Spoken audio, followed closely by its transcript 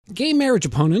Gay marriage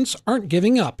opponents aren't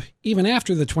giving up, even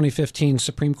after the 2015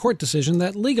 Supreme Court decision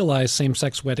that legalized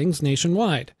same-sex weddings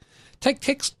nationwide.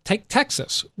 Take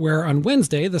Texas, where on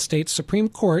Wednesday the state's Supreme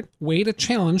Court weighed a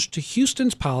challenge to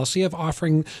Houston's policy of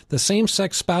offering the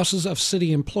same-sex spouses of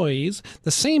city employees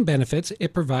the same benefits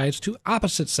it provides to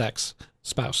opposite-sex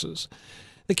spouses.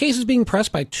 The case is being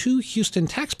pressed by 2 Houston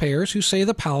taxpayers who say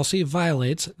the policy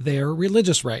violates their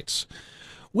religious rights.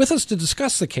 With us to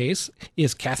discuss the case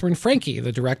is Katherine Franke,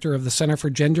 the director of the Center for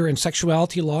Gender and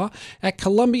Sexuality Law at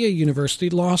Columbia University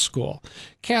Law School.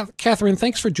 Katherine,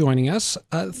 thanks for joining us.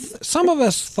 Some of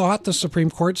us thought the Supreme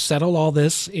Court settled all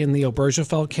this in the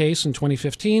Obergefell case in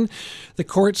 2015. The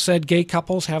court said gay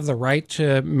couples have the right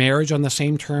to marriage on the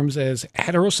same terms as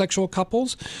heterosexual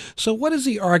couples. So what is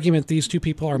the argument these two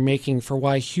people are making for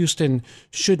why Houston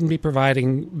shouldn't be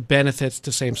providing benefits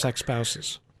to same-sex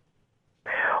spouses?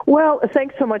 Well,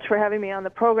 thanks so much for having me on the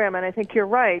program, and I think you're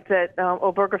right that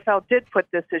Obergefell did put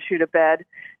this issue to bed.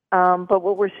 But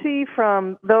what we see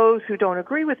from those who don't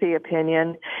agree with the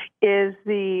opinion is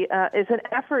an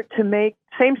effort to make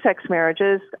same-sex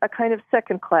marriages a kind of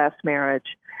second-class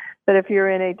marriage. That if you're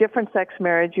in a different-sex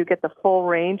marriage, you get the full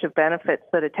range of benefits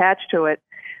that attach to it.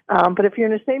 But if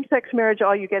you're in a same-sex marriage,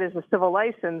 all you get is a civil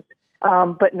license,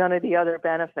 but none of the other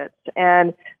benefits.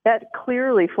 And that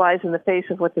clearly flies in the face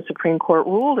of what the Supreme Court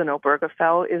ruled in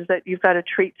Obergefell, is that you've got to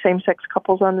treat same-sex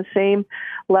couples on the same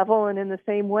level and in the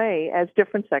same way as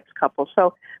different-sex couples.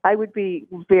 So I would be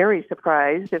very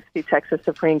surprised if the Texas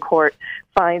Supreme Court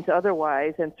finds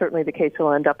otherwise, and certainly the case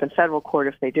will end up in federal court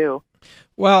if they do.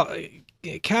 Well,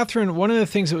 Katherine, one of the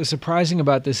things that was surprising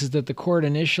about this is that the court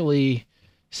initially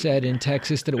said in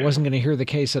Texas that it wasn't going to hear the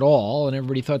case at all, and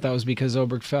everybody thought that was because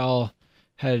Obergefell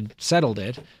had settled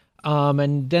it.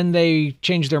 And then they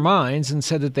changed their minds and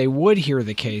said that they would hear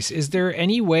the case. Is there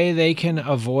any way they can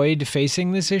avoid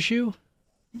facing this issue?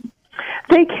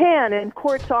 They can, and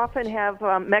courts often have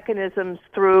mechanisms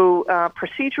through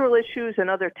procedural issues and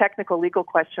other technical legal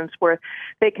questions where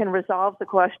they can resolve the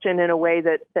question in a way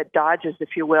that dodges,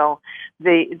 if you will,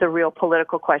 the real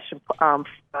political question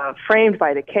framed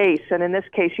by the case. And in this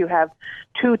case, you have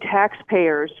 2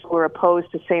 taxpayers who are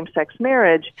opposed to same-sex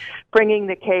marriage bringing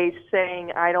the case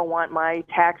saying, I don't want my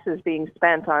taxes being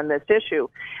spent on this issue.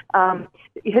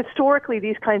 Historically,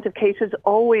 these kinds of cases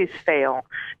always fail.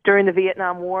 During the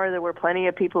Vietnam War, there were plenty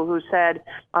of people who said,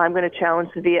 I'm going to challenge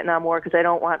the Vietnam War because I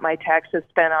don't want my taxes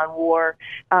spent on war.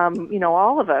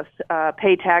 All of us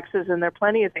pay taxes, and there are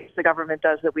plenty of things the government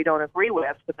does that we don't agree with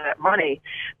that money.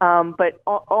 But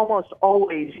almost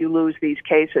always you lose these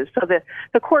cases. So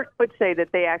the court would say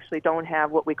that they actually don't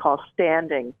have what we call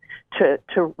standing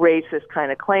to raise this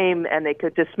kind of claim, and they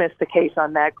could dismiss the case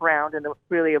on that ground and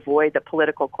really avoid the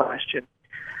political question.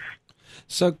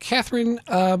 So, Katherine,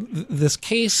 this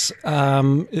case,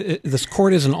 this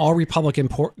court is an all-Republican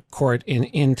court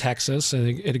in Texas.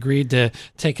 It agreed to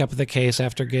take up the case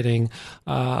after getting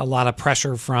a lot of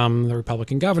pressure from the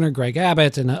Republican governor, Greg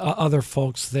Abbott, and other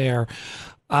folks there.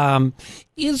 Does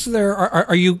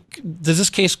this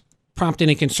case prompt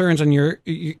any concerns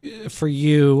for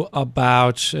you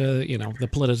about the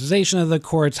politicization of the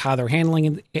courts, how they're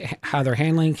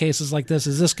handling cases like this?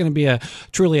 Is this going to be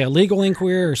truly a legal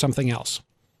inquiry or something else?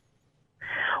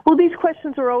 Well, these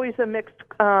questions are always a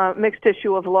mixed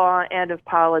issue of law and of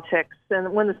politics.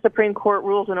 And when the Supreme Court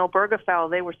rules in Obergefell,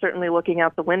 they were certainly looking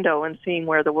out the window and seeing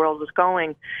where the world was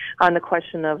going on the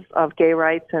question of gay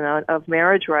rights and of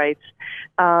marriage rights.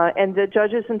 And the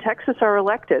judges in Texas are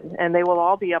elected, and they will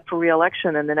all be up for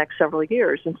re-election in the next several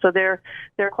years. And so they're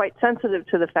quite sensitive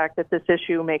to the fact that this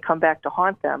issue may come back to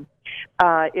haunt them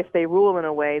if they rule in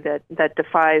a way that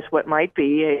defies what might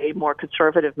be a more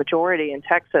conservative majority in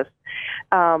Texas.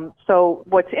 So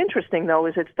what's interesting, though,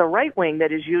 is it's the right wing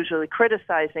that is usually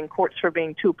criticizing courts for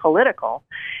being too political.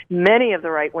 Many of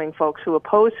the right-wing folks who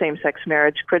oppose same-sex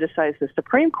marriage criticize the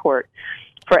Supreme Court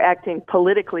for acting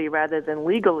politically rather than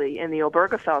legally in the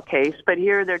Obergefell case, but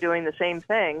here they're doing the same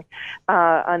thing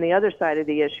on the other side of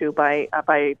the issue by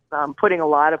putting a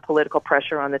lot of political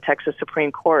pressure on the Texas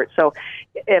Supreme Court. So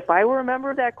if I were a member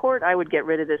of that court, I would get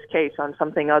rid of this case on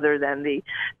something other than the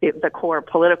core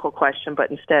political question,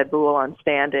 but instead rule on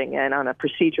standing and on a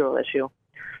procedural issue.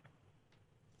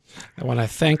 I want to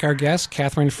thank our guest,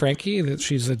 Katherine Franke.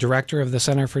 She's the director of the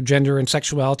Center for Gender and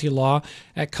Sexuality Law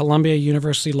at Columbia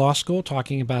University Law School,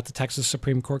 talking about the Texas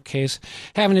Supreme Court case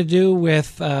having to do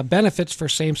with benefits for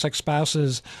same-sex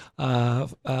spouses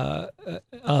of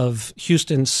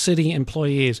Houston city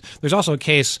employees. There's also a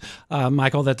case,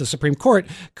 Michael, that the Supreme Court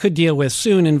could deal with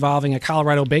soon involving a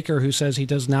Colorado baker who says he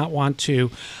does not want to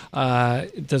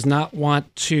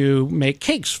make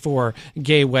cakes for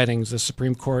gay weddings. The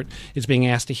Supreme Court is being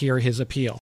asked to hear his appeal.